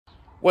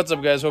What's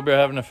up, guys? Hope you're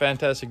having a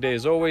fantastic day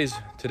as always.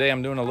 Today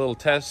I'm doing a little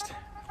test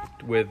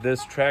with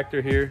this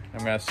tractor here.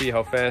 I'm gonna see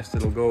how fast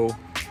it'll go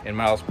in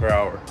miles per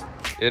hour.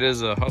 It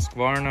is a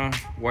Husqvarna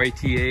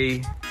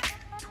YTA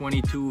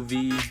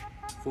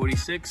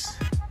 22V46,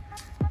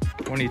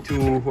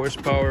 22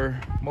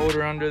 horsepower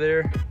motor under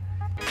there.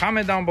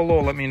 Comment down below,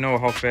 let me know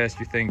how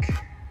fast you think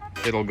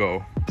it'll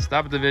go.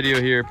 Stop the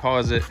video here,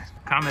 pause it.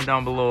 Comment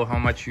down below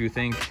how fast you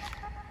think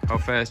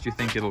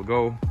it'll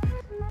go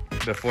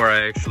before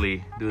I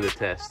actually do the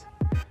test.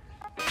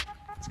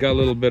 It's got a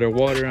little bit of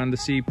water on the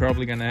seat.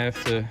 Probably gonna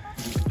have to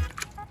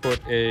put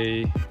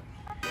a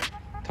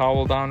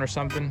towel down or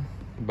something,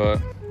 but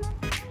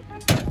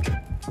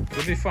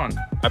it'll be fun.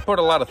 I put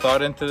a lot of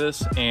thought into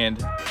this,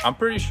 and I'm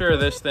pretty sure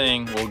this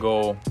thing will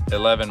go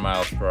 11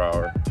 miles per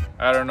hour.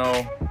 I don't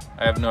know,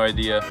 I have no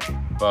idea,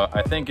 but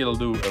I think it'll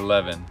do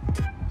 11.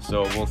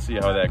 So we'll see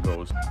how that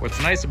goes. What's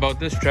nice about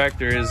this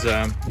tractor is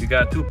you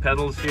got two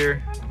pedals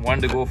here,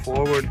 one to go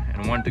forward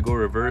and one to go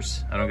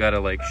reverse. I don't gotta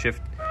like shift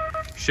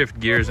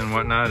gears and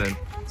whatnot, and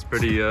it's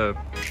pretty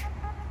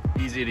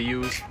easy to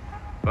use.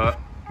 But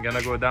I'm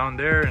gonna go down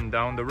there and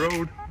down the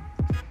road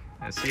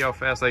and see how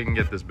fast I can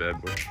get this bad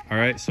boy. All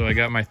right, so I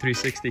got my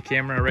 360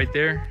 camera right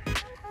there.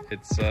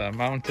 It's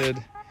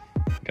mounted.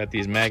 Got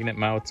these magnet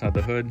mounts on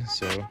the hood,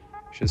 so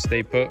should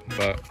stay put,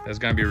 but it's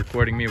gonna be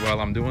recording me while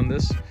I'm doing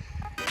this.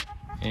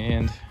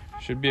 And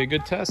should be a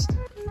good test.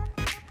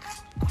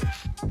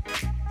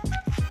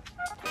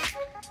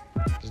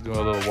 Just doing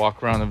a little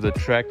walk around of the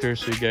tractor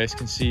so you guys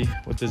can see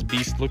what this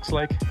beast looks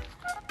like.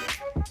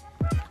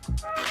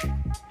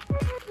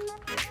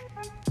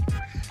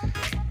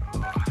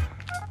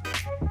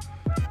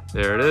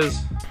 There it is.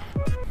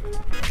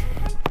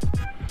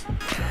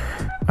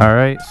 All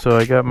right, so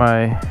I got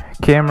my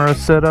camera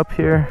set up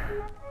here.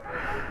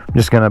 I'm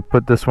just gonna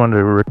put this one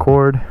to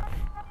record.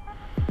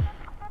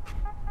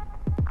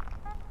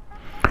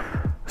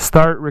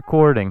 Start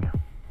recording.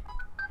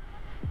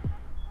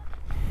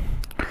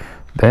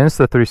 The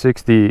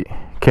Insta360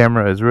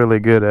 camera is really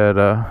good at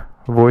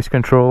voice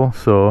control,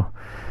 so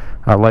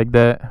I like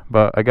that.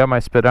 But I got my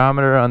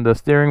speedometer on the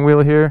steering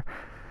wheel here,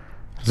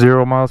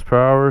 0 miles per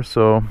hour.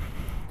 So I'm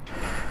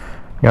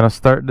gonna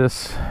start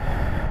this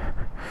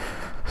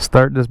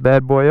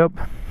bad boy up.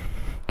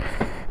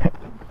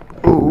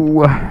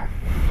 Ooh.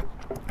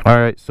 All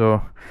right,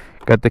 so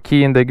got the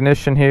key in the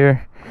ignition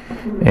here,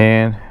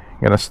 and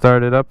I'm gonna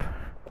start it up.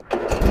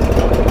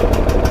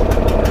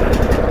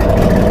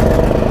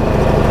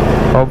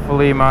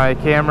 Hopefully my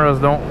cameras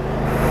don't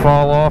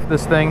fall off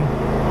this thing.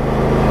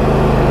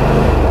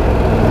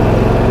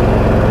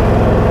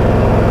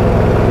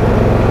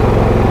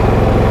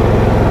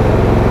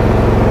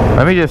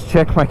 Let me just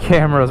check my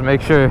cameras, make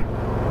sure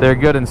they're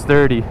good and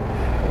sturdy.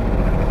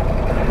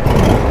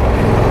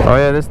 Oh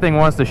yeah, this thing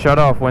wants to shut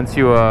off once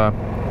you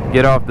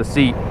get off the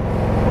seat.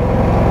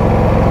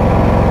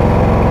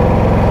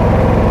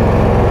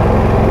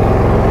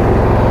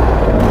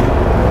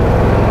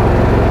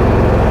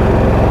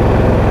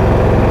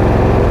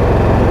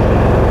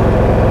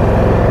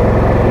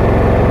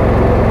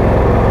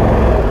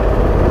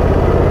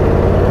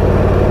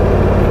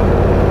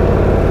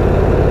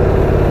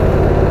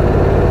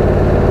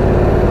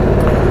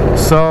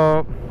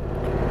 So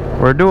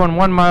we're doing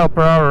 1 mile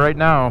per hour right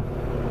now,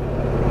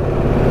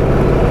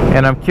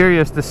 and I'm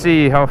curious to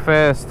see how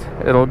fast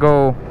it'll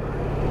go.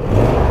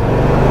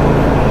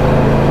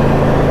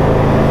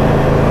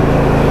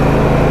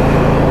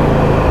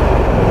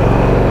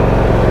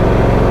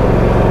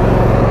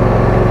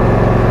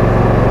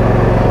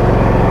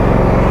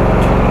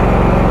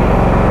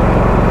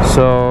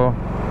 So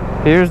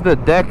here's the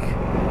deck,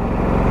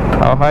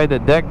 how high the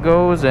deck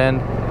goes,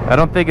 and I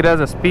don't think it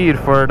has a speed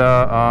for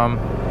the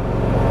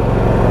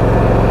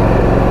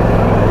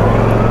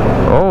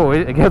oh,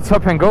 it gets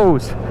up and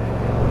goes.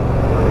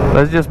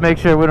 Let's just make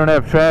sure we don't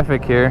have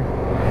traffic here.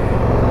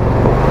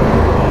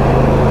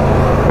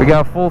 We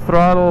got full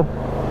throttle,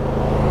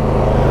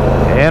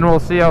 and we'll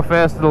see how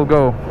fast it'll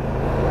go.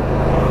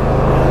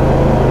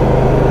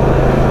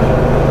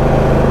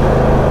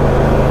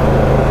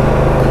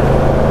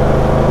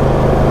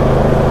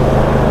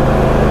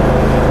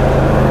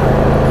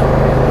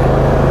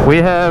 We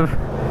have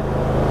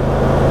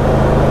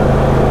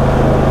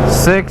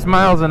 6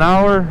 miles an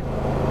hour.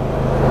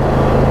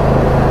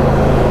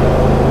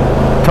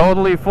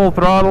 Totally full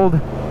throttled.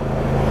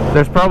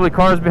 There's probably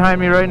cars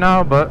behind me right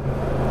now, but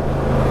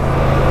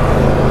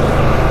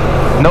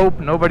nope,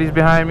 nobody's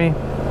behind me.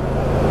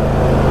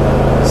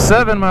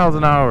 7 miles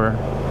an hour.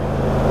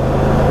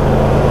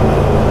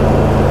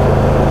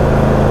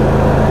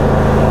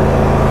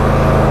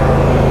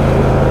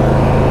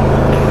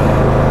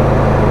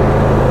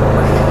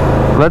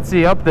 Let's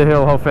see up the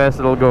hill how fast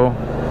it'll go.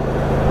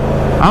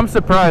 I'm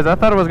surprised. I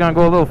thought it was gonna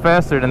go a little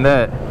faster than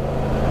that.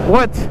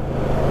 What?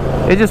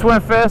 It just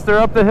went faster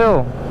up the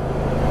hill.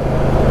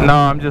 No,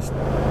 I'm just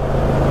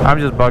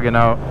bugging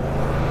out.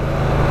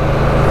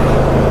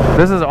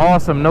 This is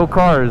awesome, no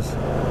cars.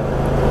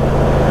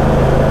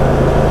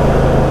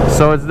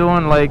 So it's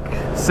doing like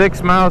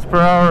 6 miles per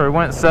hour. It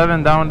went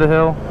 7 down the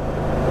hill.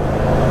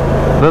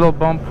 Little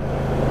bump.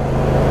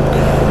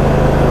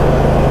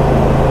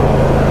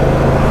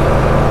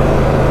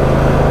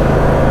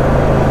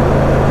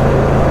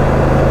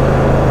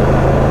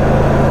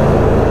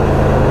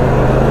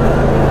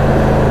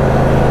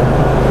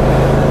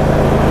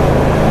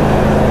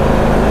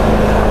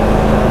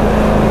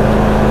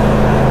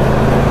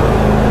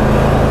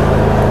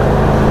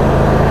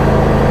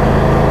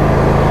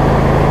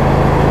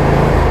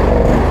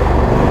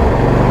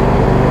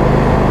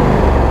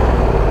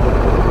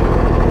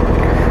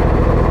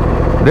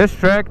 This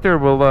tractor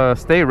will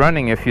stay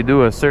running if you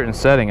do a certain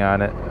setting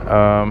on it.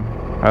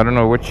 I don't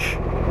know which.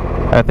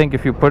 I think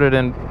if you put it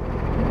in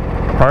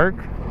park,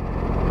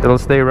 it'll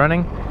stay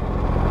running.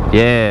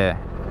 Yeah.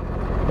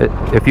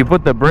 If you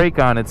put the brake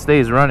on, it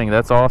stays running.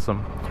 That's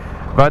awesome.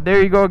 But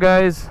there you go,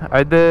 guys.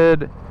 I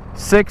did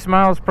 6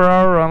 miles per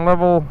hour on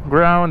level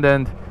ground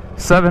and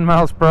 7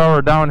 miles per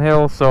hour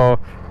downhill. So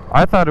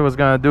I thought it was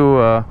gonna do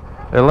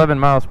 11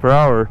 miles per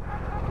hour.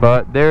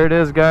 But there it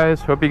is,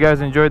 guys. Hope you guys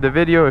enjoyed the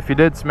video. If you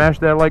did, smash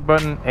that like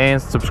button and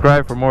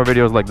subscribe for more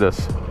videos like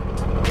this.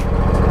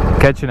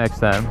 Catch you next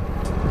time.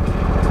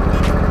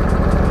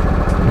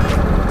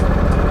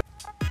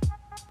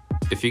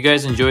 If you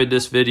guys enjoyed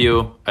this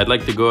video, I'd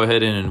like to go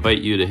ahead and invite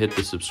you to hit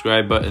the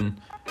subscribe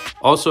button.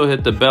 Also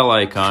hit the bell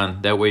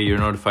icon, that way you're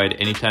notified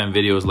anytime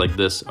videos like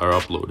this are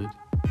uploaded.